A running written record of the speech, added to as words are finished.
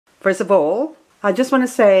First of all, I just want to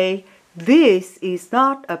say this is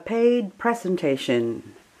not a paid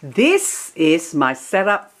presentation. This is my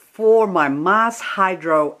setup for my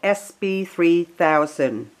MarsHydro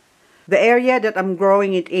SP3000. The area that I'm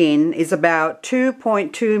growing it in is about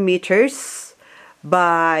 2.2 meters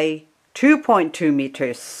by 2.2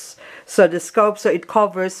 meters. So the scope, so it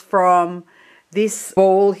covers from this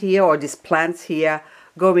bowl here or these plants here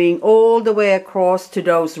going all the way across to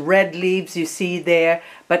those red leaves you see there,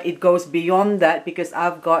 but it goes beyond that because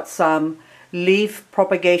I've got some leaf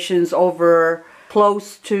propagations over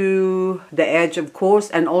close to the edge, of course,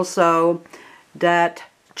 and also that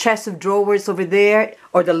chest of drawers over there,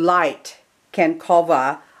 or the light can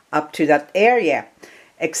cover up to that area,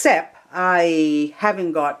 except I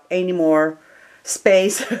haven't got any more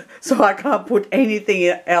space so I can't put anything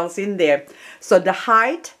else in there. So the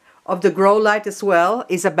height of the grow light as well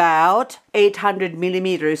is about 800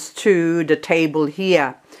 millimeters to the table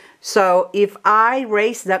here. So if I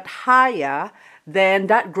raise that higher, then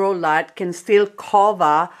that grow light can still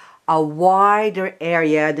cover a wider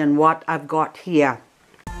area than what I've got here.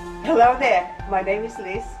 Hello there, my name is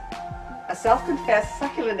Liz, a self-confessed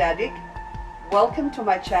succulent addict. Welcome to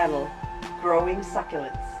my channel, Growing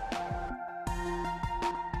Succulents.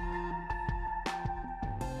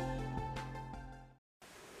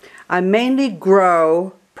 I mainly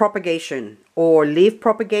grow propagation or leaf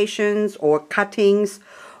propagations or cuttings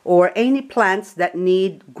or any plants that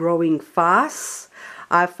need growing fast.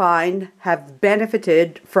 I find have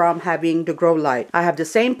benefited from having the grow light. I have the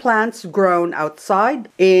same plants grown outside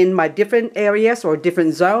in my different areas or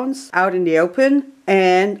different zones out in the open,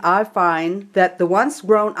 and I find that the ones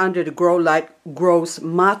grown under the grow light grows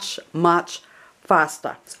much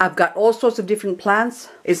faster. I've got all sorts of different plants.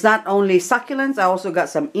 It's not only succulents, I also got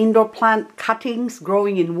some indoor plant cuttings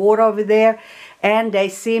growing in water over there, and they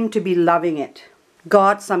seem to be loving it.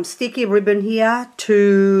 Got some sticky ribbon here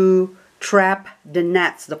to trap the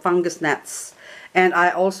gnats, the fungus gnats. And I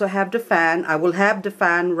also have the fan. I will have the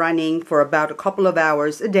fan running for about a couple of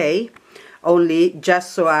hours a day, only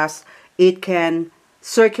just so as it can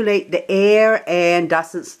circulate the air and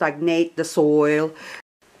doesn't stagnate the soil.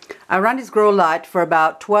 I run this grow light for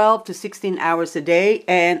about 12 to 16 hours a day,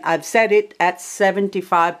 and I've set it at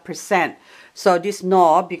 75%. So this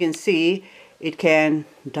knob, you can see, it can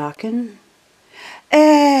darken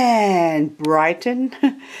and brighten.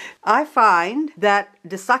 I find that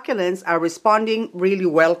the succulents are responding really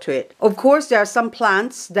well to it. Of course, there are some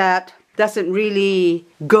plants that doesn't really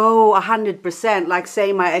go 100%, like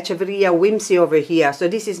say my Echeveria Whimsy over here. So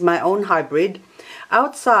this is my own hybrid.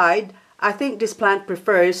 Outside, I think this plant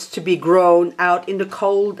prefers to be grown out in the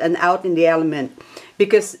cold and out in the element,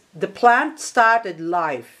 because the plant started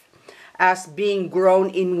life as being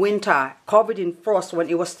grown in winter, covered in frost when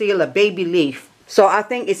it was still a baby leaf. So I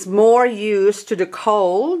think it's more used to the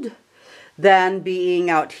cold than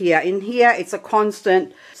being out here. In here, it's a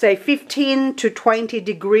constant, say 15 to 20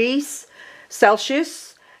 degrees Celsius.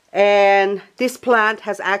 And this plant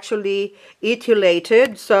has actually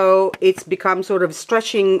etiolated, so it's become sort of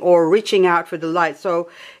stretching or reaching out for the light. So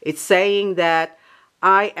it's saying that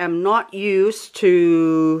I am not used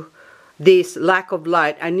to this lack of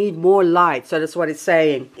light. I need more light. So that's what it's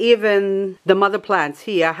saying. Even the mother plants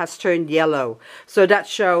here has turned yellow. So that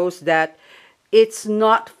shows that it's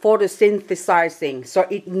not photosynthesizing. So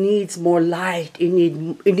it needs more light. It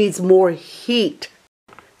needs more heat.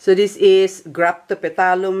 So this is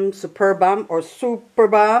Graptopetalum superbum or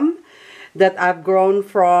superbum that I've grown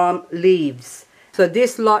from leaves. So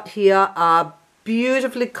this lot here are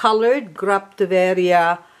beautifully colored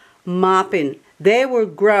Graptoveria Mappin. They were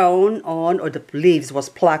grown on, or the leaves was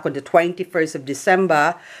plucked on the 21st of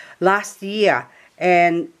December last year.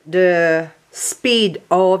 And the speed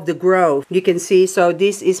of the growth, you can see, so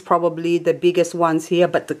this is probably the biggest ones here,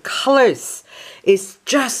 but the colors is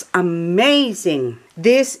just amazing.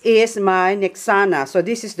 This is my Nexana. So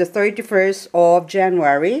this is the 31st of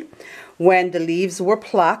January when the leaves were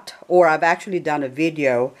plucked, or I've actually done a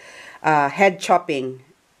video head chopping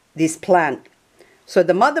this plant. So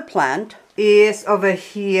the mother plant is over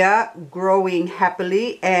here growing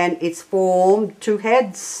happily, and it's formed 2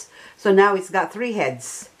 heads. So now it's got 3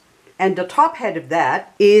 heads. And the top head of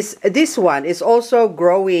that is this one. Is also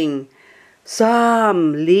growing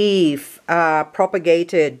some leaf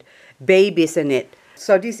propagated babies in it.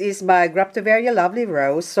 So this is my Graptoveria Lovely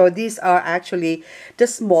Rose. So these are actually the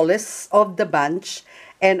smallest of the bunch,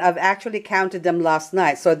 and I've actually counted them last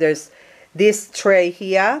night. So there's this tray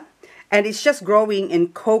here, and it's just growing in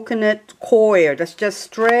coconut coir. That's just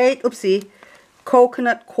straight, oopsie,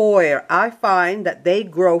 coconut coir. I find that they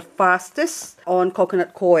grow fastest on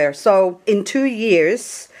coconut coir. So in 2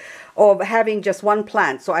 years, of having just one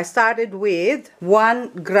plant. So I started with one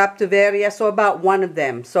Graptoveria, so about one of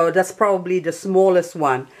them. So that's probably the smallest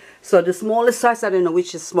one. So the smallest size, I don't know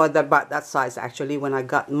which is small, about that size actually when I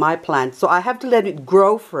got my plant. So I have to let it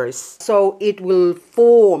grow first, so it will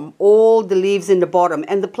form all the leaves in the bottom.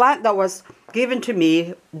 And the plant that was given to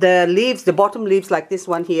me, the leaves, the bottom leaves like this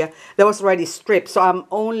one here, that was already stripped. So I'm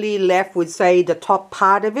only left with, say, the top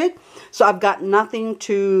part of it. So I've got nothing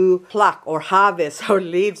to pluck or harvest or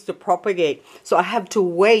leaves to propagate. So I have to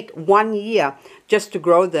wait 1 year just to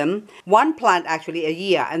grow them. One plant actually a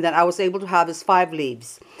year, and then I was able to harvest 5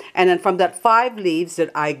 leaves. And then from that 5 leaves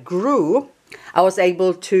that I grew, I was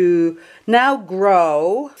able to now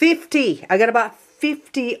grow 50. I got about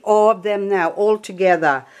 50 of them now all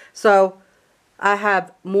together. So I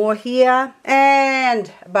have more here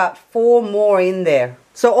and about 4 more in there.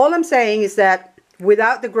 So all I'm saying is that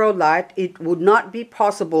without the grow light, it would not be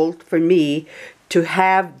possible for me to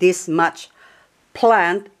have this much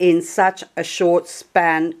plant in such a short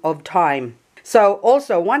span of time. So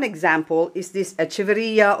also one example is this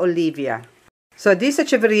Echeveria olivia. So this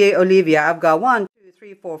Echeveria olivia, I've got 1, 2,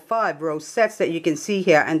 3, 4, 5 rosettes that you can see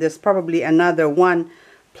here, and there's probably another one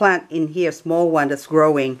plant in here, small one that's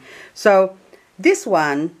growing. So this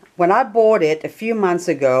one, when I bought it a few months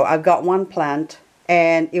ago, I've got one plant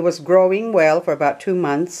and it was growing well for about 2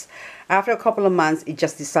 months. After a couple of months, it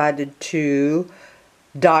just decided to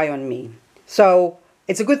die on me. So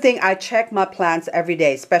it's a good thing I check my plants every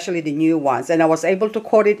day, especially the new ones, and I was able to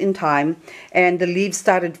cut it in time, and the leaves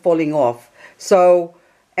started falling off. So,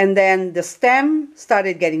 and then the stem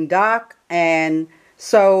started getting dark, and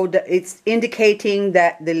so it's indicating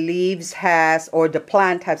that the leaves has, or the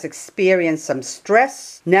plant has experienced some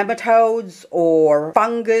stress, nematodes or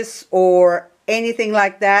fungus or anything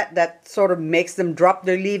like that, that sort of makes them drop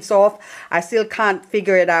their leaves off. I still can't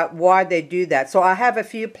figure it out why they do that. So I have a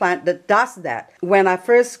few plants that does that when I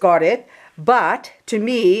first got it. But to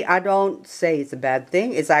me, I don't say it's a bad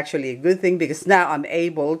thing. It's actually a good thing because now I'm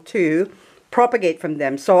able to propagate from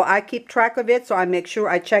them. So I keep track of it. So I make sure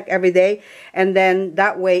I check every day. And then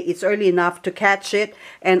that way it's early enough to catch it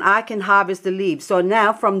and I can harvest the leaves. So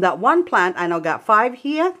now from that one plant, I now got 5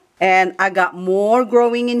 here. And I got more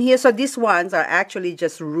growing in here. So these ones are actually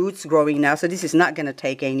just roots growing now. So this is not going to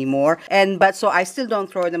take anymore. But so I still don't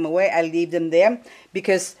throw them away. I leave them there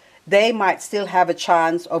because they might still have a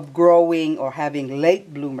chance of growing or having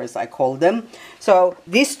late bloomers, I call them. So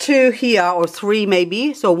these 2 here, or 3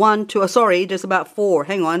 maybe. So 1, 2, sorry, there's about 4.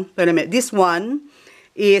 Hang on, wait a minute. This one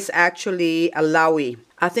is actually a Laui.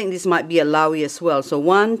 I think this might be a Laui as well. So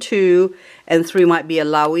 1, 2, and 3 might be a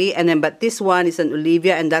Laui. And then, but this one is an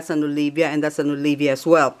Olivia, and that's an Olivia, and that's an Olivia as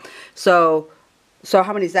well. So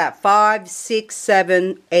how many is that? 5, 6,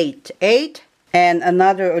 7, 8. 8. And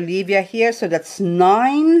another Olivia here. So that's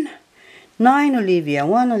 9. 9 Olivia.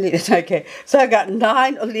 1 Olivia. Okay. So I got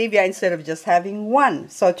 9 Olivia instead of just having 1.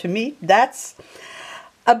 So to me, that's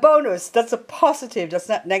a bonus. That's a positive. That's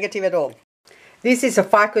not negative at all. This is a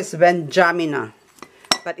Ficus benjamina,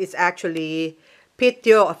 but it's actually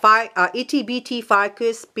ETBT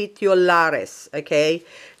Ficus petiolaris, okay?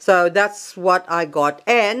 So that's what I got.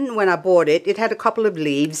 And when I bought it, it had a couple of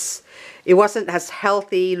leaves. It wasn't as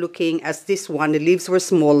healthy looking as this one. The leaves were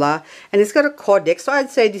smaller. And it's got a cordex, so I'd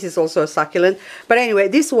say this is also a succulent. But anyway,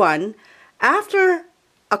 this one, after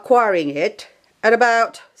acquiring it, at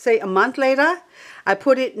about, say, a month later, I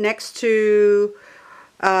put it next to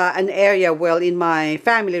an area, well, in my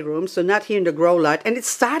family room, so not here in the grow light, and it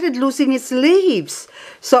started losing its leaves.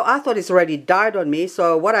 So I thought it's already died on me.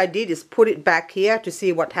 So what I did is put it back here to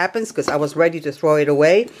see what happens, because I was ready to throw it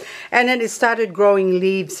away. And then it started growing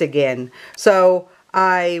leaves again. So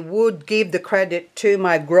I would give the credit to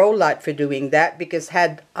my grow light for doing that, because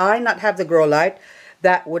had I not have the grow light,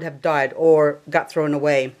 that would have died or got thrown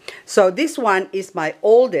away. So this one is my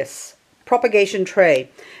oldest propagation tray.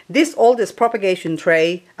 This oldest propagation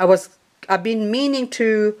tray, I've been meaning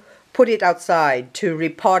to put it outside to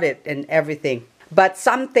repot it and everything. But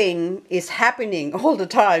something is happening all the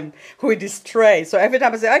time with this tray. So every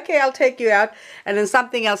time I say, okay, I'll take you out, and then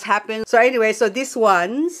something else happens. So anyway, so this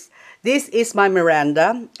is my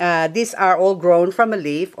Miranda. These are all grown from a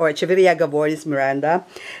leaf, or Echeveria gavoris Miranda.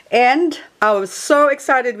 And I was so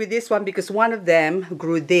excited with this one because one of them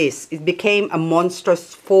grew this. It became a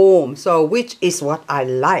monstrous form, so which is what I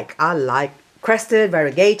like. I like crested,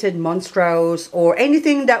 variegated, monstrous, or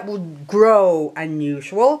anything that would grow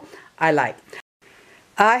unusual, I like.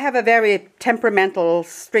 I have a very temperamental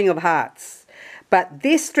string of hearts. But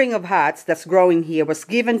this string of hearts that's growing here was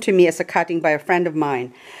given to me as a cutting by a friend of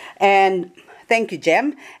mine. And thank you,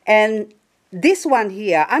 Jem. And this one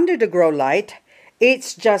here, under the grow light,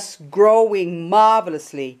 It's just growing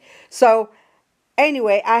marvelously. So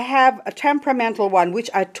anyway, I have a temperamental one, which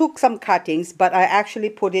I took some cuttings, but I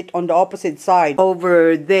actually put it on the opposite side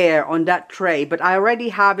over there on that tray. But I already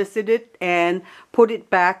harvested it and put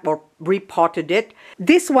it back or repotted it.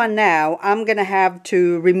 This one now, I'm going to have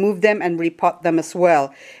to remove them and repot them as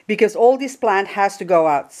well, because all this plant has to go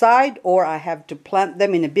outside, or I have to plant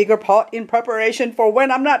them in a bigger pot in preparation for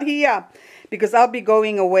when I'm not here. Because I'll be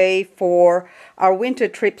going away for our winter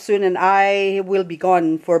trip soon, and I will be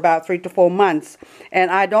gone for about 3 to 4 months.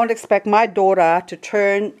 And I don't expect my daughter to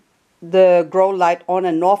turn the grow light on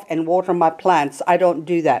and off and water my plants. I don't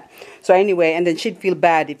do that. So anyway, and then she'd feel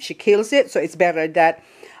bad if she kills it. So it's better that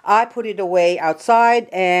I put it away outside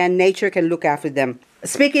and nature can look after them.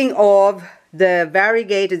 Speaking of the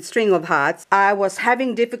variegated string of hearts, I was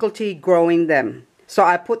having difficulty growing them. So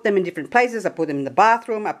I put them in different places. I put them in the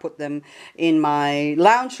bathroom. I put them in my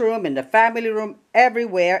lounge room, in the family room,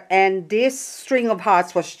 everywhere. And this string of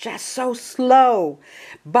hearts was just so slow.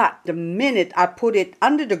 But the minute I put it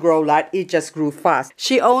under the grow light, it just grew fast.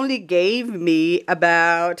 She only gave me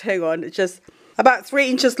about, hang on, just about 3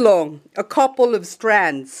 inches long, a couple of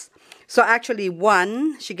strands. So actually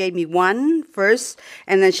she gave me one first,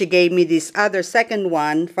 and then she gave me this other second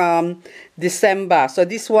one from December. So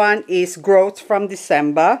this one is growth from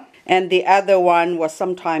December, and the other one was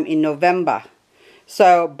sometime in November.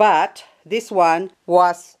 So, but this one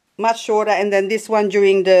was much shorter, and then this one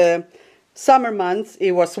during the summer months,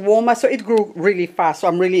 it was warmer, so it grew really fast. So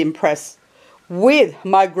I'm really impressed with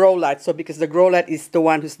my grow light. So because the grow light is the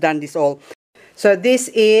one who's done this all. So this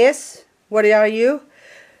is, what are you?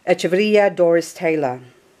 Echeverria Doris Taylor.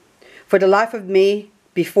 For the life of me,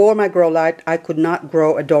 before my grow light, I could not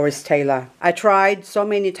grow a Doris Taylor. I tried so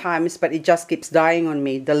many times, but it just keeps dying on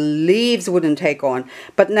me. The leaves wouldn't take on.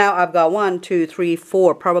 But now I've got 1, 2, 3,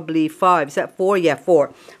 4, probably 5. Is that 4? Yeah,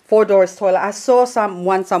 4. 4 Doris Taylor. I saw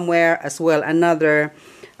one somewhere as well, another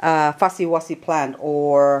fussy-wussy plant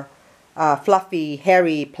or fluffy,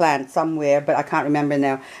 hairy plant somewhere, but I can't remember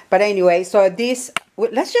now. But anyway, so this,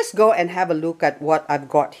 let's just go and have a look at what I've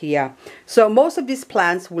got here. So most of these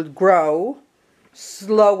plants will grow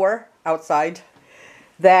slower outside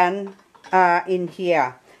than in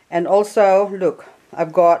here. And also, look,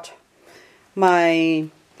 I've got my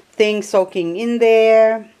thing soaking in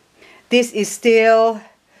there. This is still,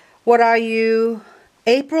 what are you?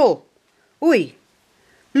 April. Ooh,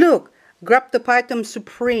 look. Graptophytum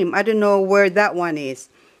supreme. I don't know where that one is.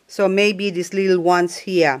 So maybe these little ones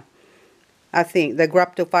here. I think the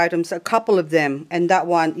Graptophytums, a couple of them. And that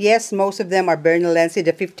one, yes, most of them are Bernalensis,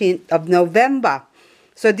 the 15th of November.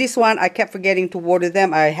 So this one, I kept forgetting to water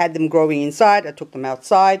them. I had them growing inside. I took them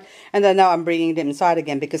outside. And then now I'm bringing them inside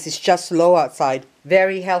again because it's just slow outside.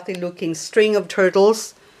 Very healthy looking string of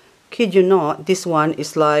turtles. Kid you not, this one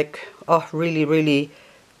is like, oh, really, really.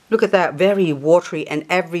 Look at that, very watery, and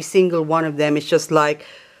every single one of them is just like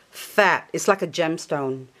fat. It's like a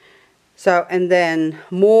gemstone. So, and then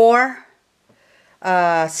more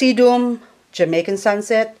sedum, Jamaican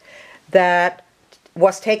sunset, that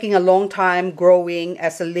was taking a long time growing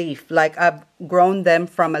as a leaf. Like I've grown them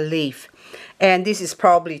from a leaf. And this is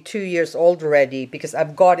probably 2 years old already because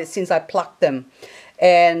I've got it since I plucked them.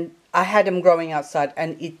 And I had them growing outside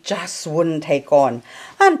and it just wouldn't take on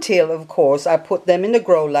until, of course, I put them in the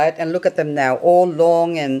grow light, and look at them now, all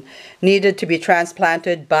long and needed to be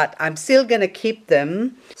transplanted. But I'm still going to keep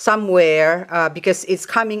them somewhere because it's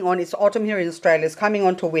coming on, it's autumn here in Australia, it's coming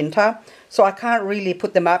on to winter. So I can't really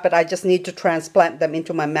put them out, but I just need to transplant them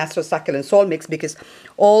into my master succulent soil mix because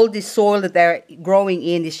all the soil that they're growing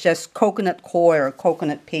in is just coconut coir or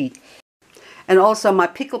coconut peat. And also my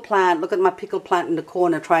pickle plant, look at my pickle plant in the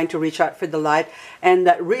corner trying to reach out for the light. And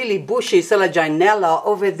that really bushy Selaginella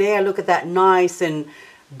over there, look at that, nice and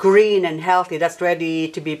green and healthy. That's ready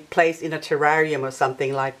to be placed in a terrarium or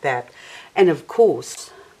something like that. And of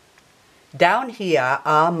course, down here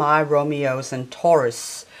are my Romeos and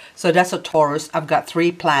Taurus. So that's a Taurus. I've got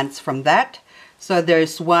 3 plants from that. So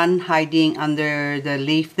there's one hiding under the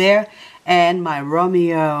leaf there. And my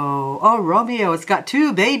Romeo. Oh, Romeo. It's got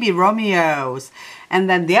 2 baby Romeos. And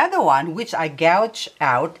then the other one, which I gouged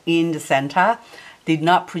out in the center, did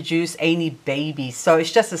not produce any babies. So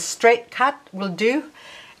it's just a straight cut will do.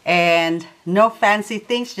 And no fancy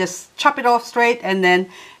things. Just chop it off straight and then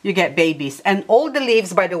you get babies. And all the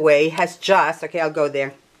leaves, by the way, has just... Okay, I'll go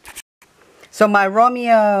there. So my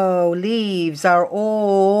Romeo leaves are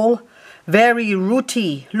all very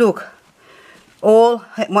rooty. Look. All,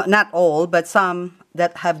 not all, but some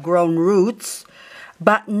that have grown roots,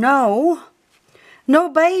 but no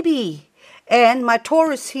baby. And my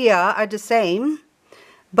Taurus here are the same,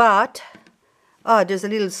 but Oh, there's a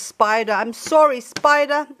little spider. I'm sorry,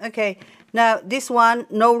 spider. Okay, now this one,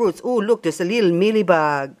 no roots. Oh, look, there's a little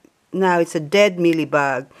mealybug. Now it's a dead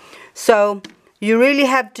mealybug. So you really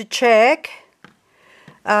have to check.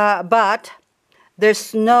 But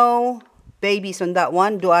there's no babies on that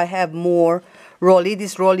one. Do I have more rolly?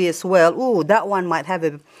 This rolly as well. Oh, that one might have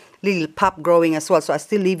a little pup growing as well. So I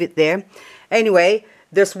still leave it there. Anyway,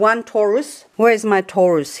 there's one Taurus. Where is my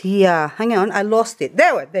Taurus? Here. Hang on, I lost it.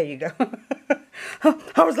 There you go.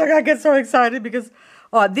 I was like, I get so excited because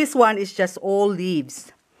this one is just all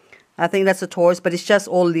leaves. I think that's a Taurus, but it's just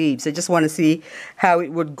all leaves. I just want to see how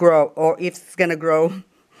it would grow, or if it's gonna grow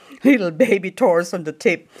little baby Taurus on the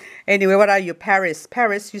tip. Anyway, what are you, Paris?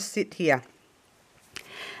 Paris, you sit here.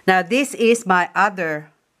 Now this is my other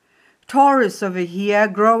Taurus over here,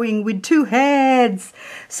 growing with 2 heads.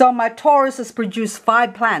 So my Taurus has produced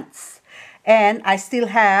 5 plants, and I still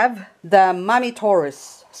have the mommy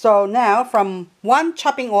Taurus. So now from one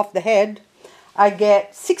chopping off the head, I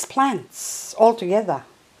get 6 plants altogether.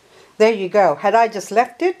 There you go. Had I just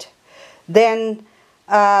left it, then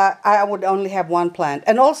I would only have 1 plant.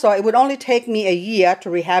 And also it would only take me a year to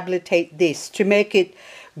rehabilitate this, to make it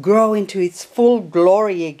grow into its full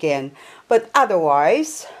glory again. But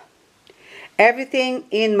otherwise, everything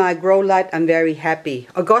in my grow light, I'm very happy.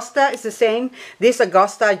 Augusta is the same. This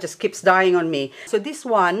Augusta just keeps dying on me. So this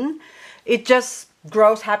one, it just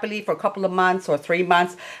grows happily for a couple of months or 3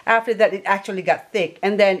 months. After that, it actually got thick,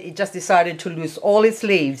 and then it just decided to lose all its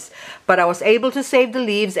leaves. But I was able to save the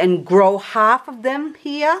leaves and grow half of them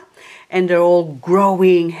here, and they're all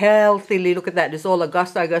growing healthily. Look at that. There's all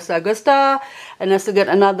Augusta, Augusta, Augusta, and I still got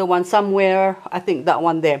another one somewhere. I think that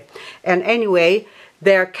one there. And anyway,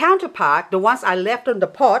 their counterpart, the ones I left on the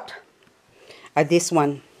pot, are this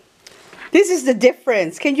one. This is the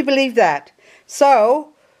difference. Can you believe that? So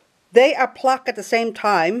they are plucked at the same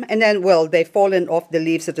time, and then, well, they've fallen off the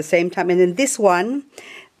leaves at the same time. And then this one,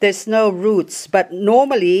 there's no roots. But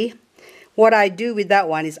normally, what I do with that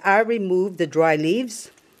one is I remove the dry leaves.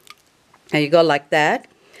 There you go, like that.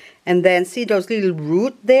 And then see those little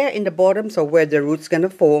root there in the bottom, so where the root's gonna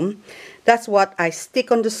form. That's what I stick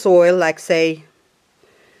on the soil, like say,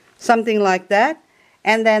 something like that.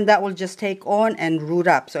 And then that will just take on and root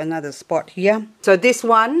up. So another spot here. So this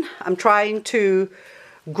one, I'm trying to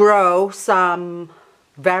grow some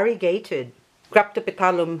variegated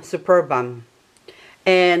Cryptopetalum superbum,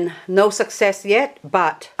 and no success yet,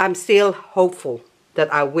 but I'm still hopeful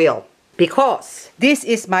that I will, because this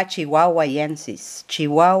is my Chihuahuayensis.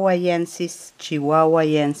 Chihuahuayensis,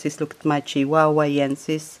 Chihuahuayensis. Look at my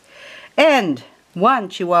Chihuahuayensis. And one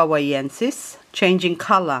Chihuahuayensis changing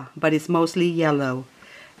color, but it's mostly yellow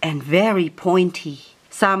and very pointy.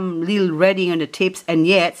 Some little redding on the tips, and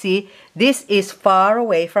yet, see, this is far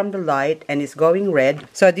away from the light and it's going red.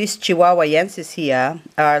 So these Chihuahuayensis here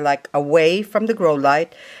are like away from the grow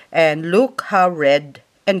light, and look how red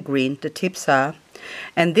and green the tips are.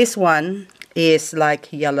 And this one is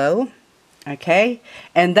like yellow, okay,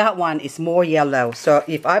 and that one is more yellow. So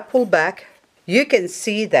if I pull back, you can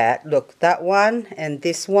see that, look, that one and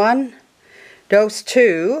this one, those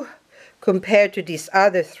two compared to these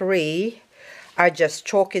other 3 are just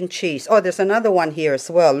chalk and cheese. Oh, there's another one here as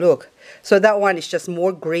well, look. So that one is just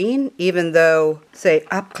more green, even though, say,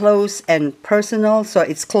 up close and personal, so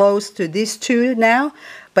it's close to these 2 now,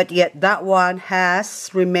 but yet that one has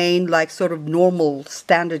remained like sort of normal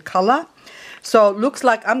standard color. So it looks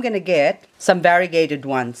like I'm gonna get some variegated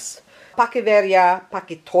ones. Pachyveria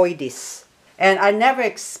pachytoides. And I never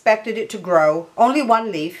expected it to grow. Only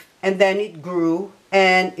 1 leaf, and then it grew,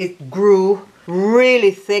 and it grew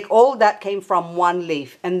really thick. All that came from 1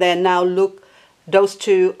 leaf. And then now look, those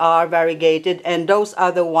 2 are variegated, and those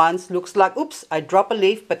other ones looks like, oops, I drop a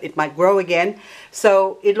leaf, but it might grow again.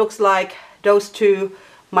 So it looks like those 2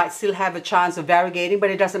 might still have a chance of variegating,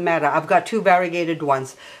 but it doesn't matter. I've got 2 variegated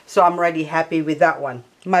ones, so I'm already happy with that one.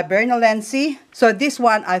 My Bernalensi. So this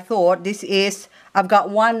one, I thought this is, I've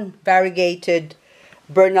got 1 variegated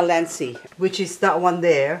Bernalensi, which is that one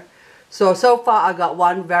there. So far I got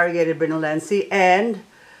 1 variegated Bernalensi, and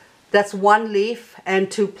that's 1 leaf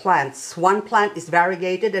and 2 plants. 1 plant is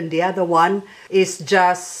variegated and the other one is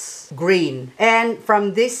just green. And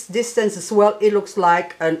from this distance as well, it looks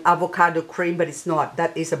like an avocado cream, but it's not.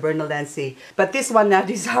 That is a Bernalensi. But this one now,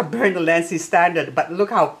 these are Bernalensi standard, but look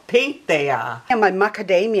how pink they are. And my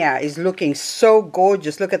macadamia is looking so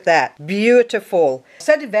gorgeous. Look at that. Beautiful.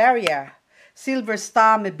 Sedivaria. Silver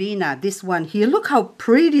Star Mebina, this one here. Look how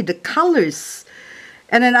pretty the colors.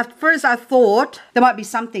 And then at first I thought there might be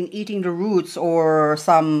something eating the roots or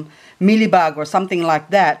some mealybug or something like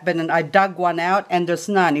that. But then I dug one out and there's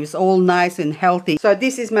none. It was all nice and healthy. So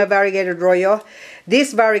this is my variegated royo.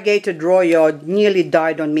 This variegated royo nearly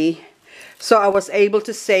died on me. So I was able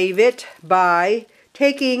to save it by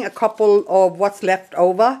taking a couple of what's left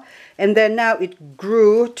over. And then now it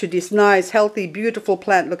grew to this nice, healthy, beautiful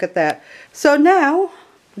plant. Look at that. So now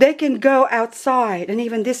they can go outside, and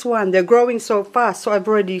even this one, they're growing so fast, so I've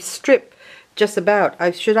already stripped just about.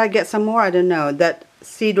 Should I get some more? I don't know. That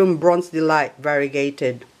Sedum Bronze Delight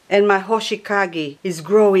variegated. And my Hoshikage is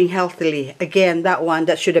growing healthily. Again, that one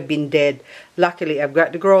that should have been dead. Luckily, I've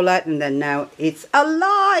got the grow light, and then now it's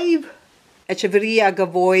alive. Echeveria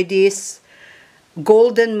agavoides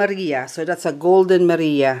Golden Maria. So that's a Golden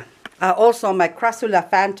Maria. Also, my Crassula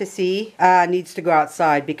Fantasy needs to go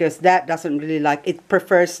outside because that doesn't really like, it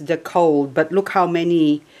prefers the cold. But look how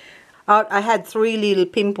many, I had 3 little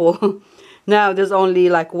pimples. Now there's only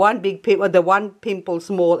like one big pimple, the one pimple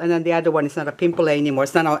small, and then the other one is not a pimple anymore.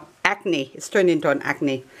 It's not an acne, it's turned into an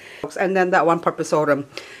acne. And then that one Purpusorum,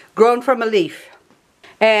 grown from a leaf.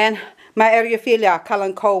 And my Eriophilia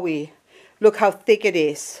Kalanchoe, look how thick it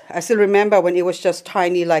is. I still remember when it was just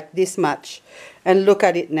tiny like this much. And look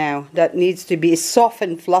at it now. That needs to be soft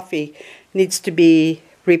and fluffy. Needs to be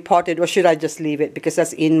repotted. Or should I just leave it? Because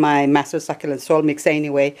that's in my Master Succulent soil mix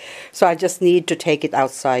anyway. So I just need to take it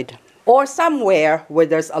outside. Or somewhere where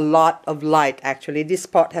there's a lot of light actually. This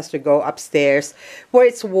pot has to go upstairs where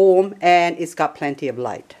it's warm and it's got plenty of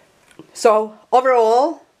light. So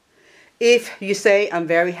overall, if you say I'm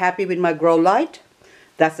very happy with my grow light,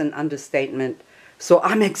 that's an understatement. So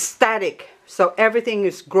I'm ecstatic. So everything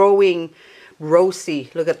is growing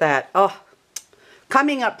rosy. Look at that. Oh,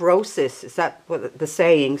 coming up roses. Is that what the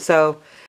saying? So